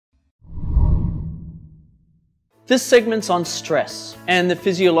This segment's on stress and the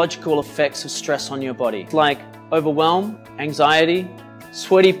physiological effects of stress on your body, like overwhelm, anxiety,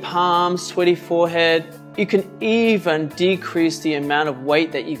 sweaty palms, sweaty forehead. You can even decrease the amount of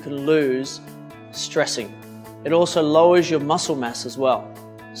weight that you can lose stressing. It also lowers your muscle mass as well.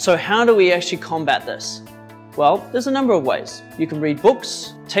 So how do we actually combat this? Well, there's a number of ways. You can read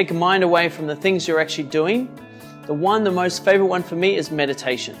books, take your mind away from the things you're actually doing. The most favorite one for me is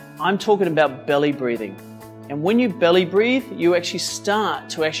meditation. I'm talking about belly breathing. And when you belly breathe, you actually start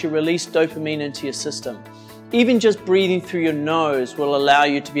to release dopamine into your system. Even just breathing through your nose will allow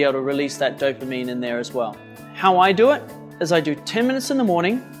you to be able to release that dopamine in there as well. How I do it is I do 10 minutes in the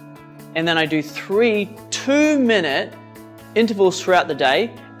morning, and then I do 3 2-minute intervals throughout the day,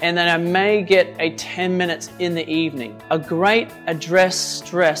 and then I may get a 10 minutes in the evening. A great Address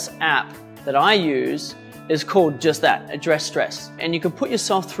Stress app that I use is called just that, Address Stress. And you can put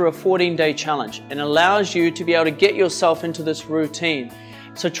yourself through a 14-day challenge. It allows you to be able to get yourself into this routine.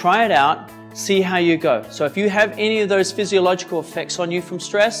 So try it out, see how you go. So if you have any of those physiological effects on you from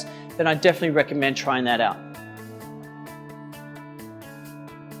stress, then I definitely recommend trying that out.